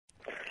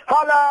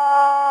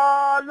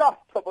Hello!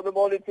 Top of the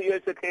morning to you,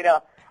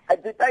 Sakina.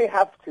 Did they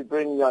have to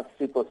bring us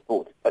Super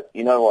Sport? But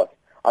you know what?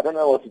 I don't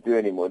know what to do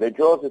anymore. They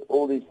draw us with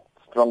all these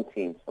strong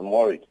teams. I'm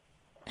worried.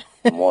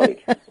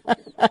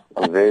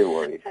 I'm very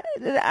worried.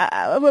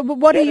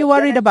 What are you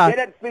worried about?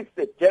 Janet fixed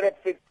it. Janet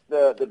fixed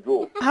the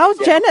draw. How's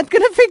Janet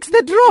going to fix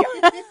the draw?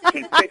 Yeah,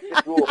 she fixed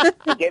the draw.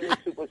 She gave me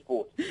Super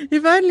Sport.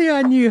 If only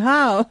I knew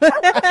how.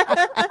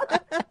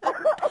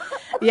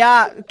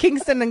 Yeah,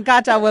 Kingston and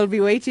Kata will be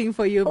waiting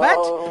for you,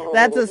 but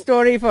that's a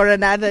story for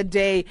another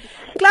day.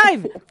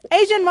 Clive,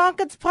 Asian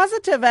markets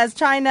positive as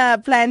China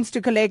plans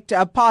to collect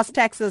past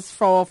taxes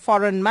for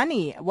foreign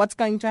money. What's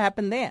going to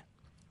happen there?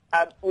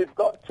 We've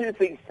got two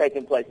things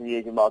taking place in the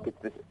Asian markets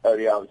this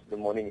early hours in the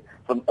morning,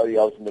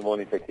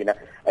 Sakina.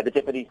 The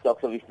Japanese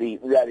stocks obviously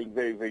rallying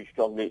very, very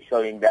strongly,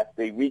 showing that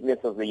the weakness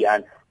of the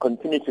yen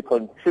continues to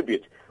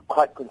contribute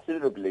quite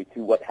considerably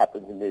to what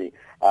happens in the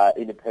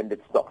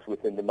independent stocks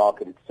within the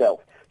market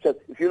itself. So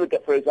if you look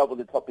at, for example,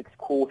 the Topix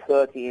Core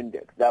 30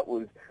 index, that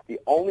was the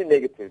only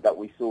negative that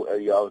we saw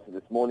early hours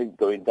this morning,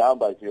 going down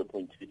by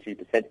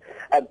 0.22%.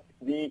 And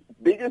the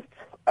biggest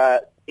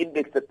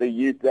index that they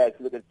used there, if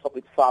you look at the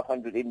Topix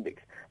 500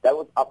 index, that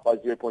was up by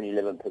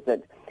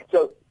 0.11%.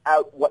 So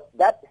what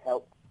that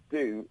helped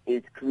do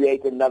is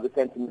create another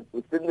sentiment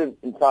within the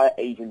entire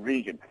Asian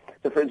region.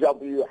 So, for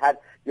example, you had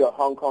your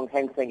Hong Kong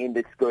Hang Seng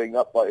index going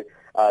up by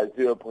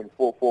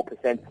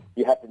 0.44%.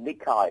 You had the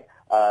Nikkei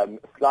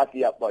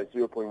slightly up by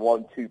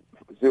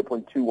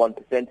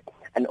 0.21%.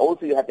 And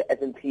also you have the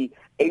S&P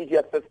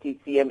Asia 50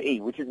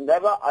 CME, which is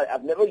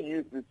I've never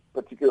used this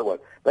particular one.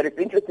 But it's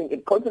interesting.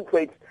 It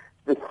concentrates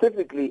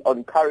specifically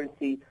on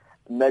currency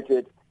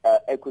measured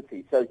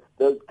equity. So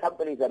those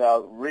companies that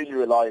are really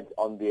reliant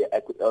on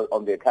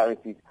their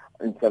currencies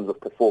in terms of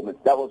performance,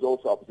 that was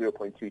also up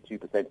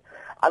 0.22%.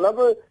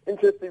 Another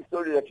interesting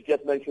story that you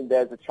just mentioned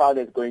there is that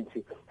China is going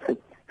to.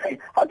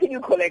 How can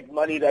you collect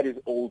money that is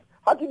old?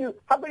 How can you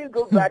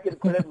go back and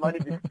collect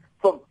money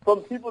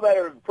from people that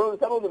are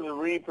some of them have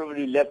really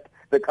probably left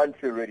the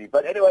country already?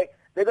 But anyway,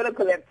 they're going to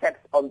collect tax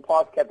on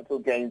past capital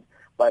gains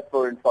by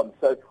foreign funds.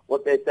 So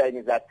what they're saying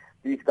is that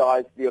these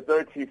guys, the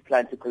authorities,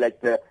 plan to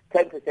collect the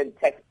 10%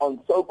 tax on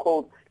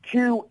so-called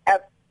QF2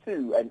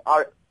 and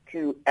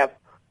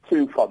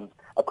RQF2 funds,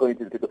 according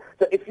to the people.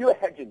 So if you're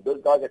hedging,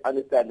 those guys that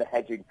understand the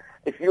hedging,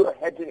 if you're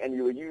hedging and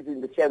you're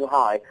using the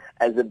Shanghai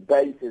as a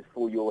basis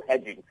for your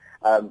hedging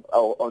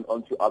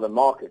onto other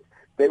markets,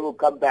 they will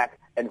come back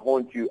and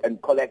haunt you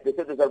and collect. They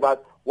said there's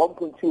about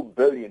 $1.2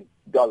 billion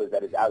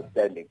that is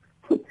outstanding.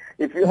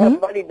 If you have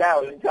money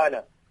now in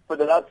China for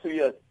the last 2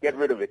 years, get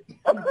rid of it.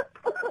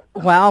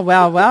 Well.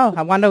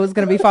 I wonder who's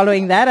going to be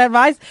following that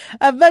advice.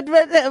 But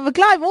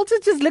Clive, also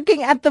just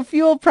looking at the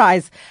fuel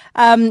price,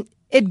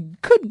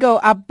 it could go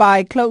up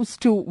by close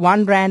to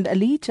R1 a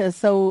litre.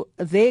 So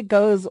there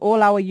goes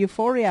all our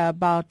euphoria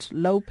about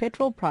low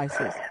petrol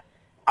prices.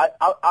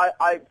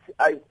 I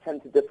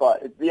tend to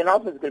differ. The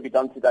announcement is going to be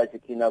done today,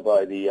 Sakina,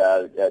 by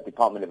the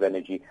Department of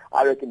Energy.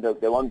 I reckon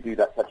they won't do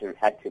that such a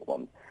hectic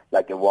one,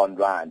 like a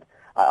R1.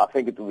 I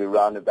think it will be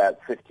around about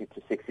 50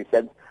 to 60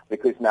 cents,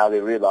 because now they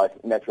realize,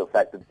 in natural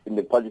fact, that in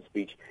the budget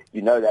speech,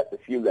 you know that the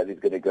fuel that is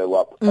going to go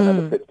up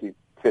another 50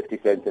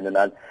 cents in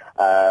and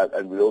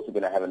we're also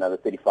going to have another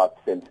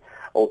 35%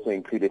 also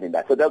included in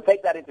that. So they'll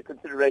take that into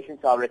consideration.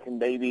 So I reckon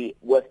maybe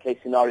worst case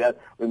scenario,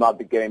 we might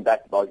be going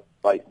back by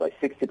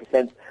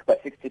 60%, by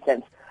 60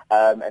 cents,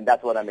 and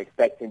that's what I'm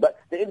expecting. But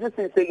the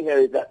interesting thing here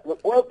is that the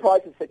oil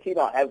prices,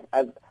 Sakina, have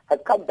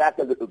come back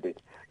a little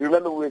bit. You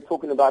remember we were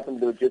talking about them;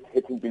 they were just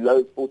hitting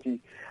below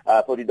 $40,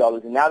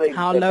 and now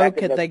how low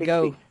could they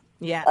go?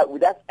 Yeah,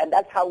 and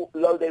that's how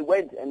low they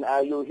went. And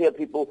you'll hear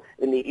people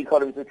in the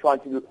economists are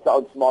trying to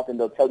sound smart, and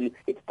they'll tell you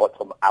it's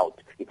bottomed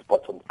out. It's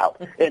bottomed out.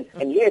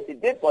 and yes,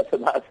 it did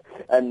bottom out,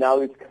 and now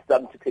it's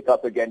starting to pick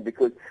up again,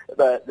 because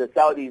the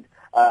Saudis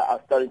are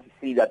starting to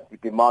see that the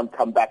demand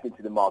come back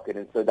into the market,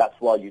 and so that's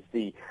why you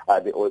see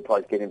the oil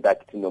price getting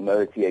back to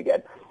normality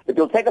again. It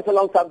will take us a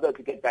long time, though,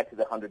 to get back to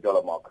the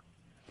 $100 mark.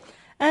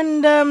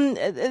 And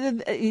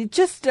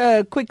just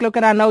a quick look,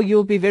 and I know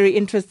you'll be very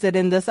interested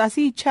in this. I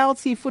see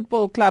Chelsea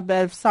Football Club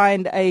have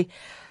signed a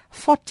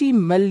 £40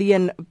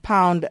 million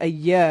a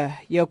year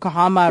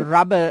Yokohama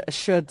rubber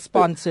shirt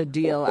sponsor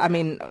deal. I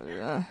mean...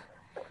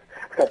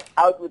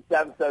 Out with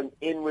Samsung,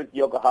 in with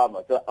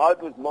Yokohama. So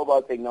out with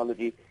mobile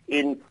technology,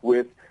 in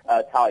with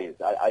tires.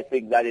 I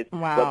think that is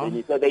what they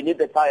need. So they need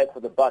the tires for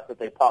the bus that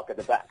they park at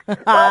the back.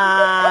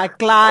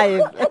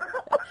 Clive,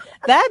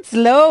 that's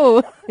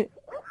low.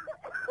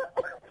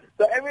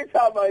 So every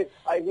time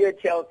I hear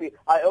Chelsea,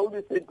 I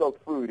always think of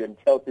food and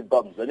Chelsea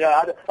bums. And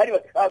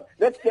anyway,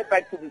 let's get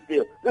back to this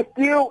deal. This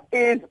deal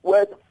is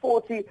worth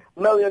 £40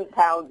 million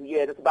a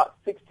year. That's about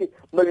 $60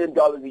 million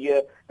a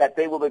year that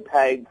they will be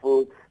paying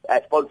for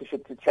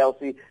sponsorship to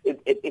Chelsea.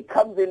 It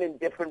comes in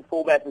different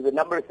formats. There's a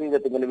number of things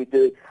that they're going to be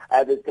doing.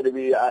 There's going to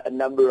be a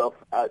number of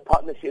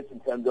partnerships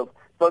in terms of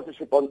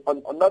sponsorship on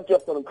not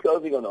just on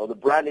clothing or the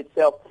brand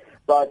itself,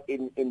 but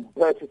in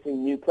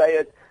purchasing new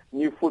players,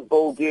 new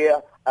football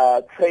gear,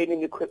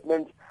 training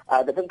equipment,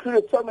 They've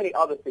included so many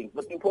other things.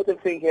 But the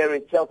important thing here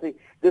is Chelsea.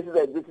 This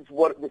is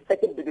what the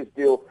second biggest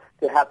deal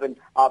to happen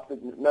after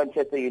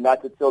Manchester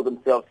United sold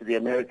themselves to the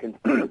Americans,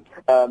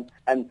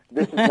 and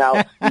this is now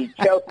the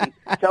Chelsea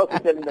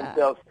selling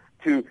themselves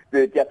to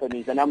the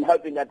Japanese. And I'm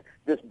hoping that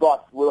this bus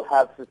will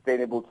have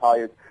sustainable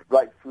tires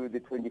right through the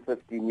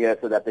 2015 year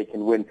so that they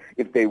can win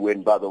if they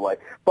win, by the way.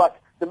 But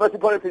the most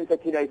important thing,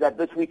 Sakina, is that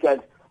this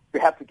weekend we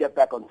have to get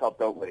back on top,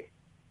 don't we?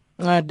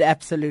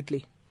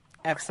 Absolutely.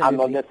 Absolutely. I'm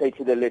going to say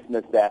to the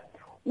listeners there,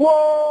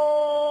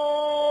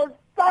 What's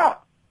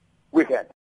up? Weekend.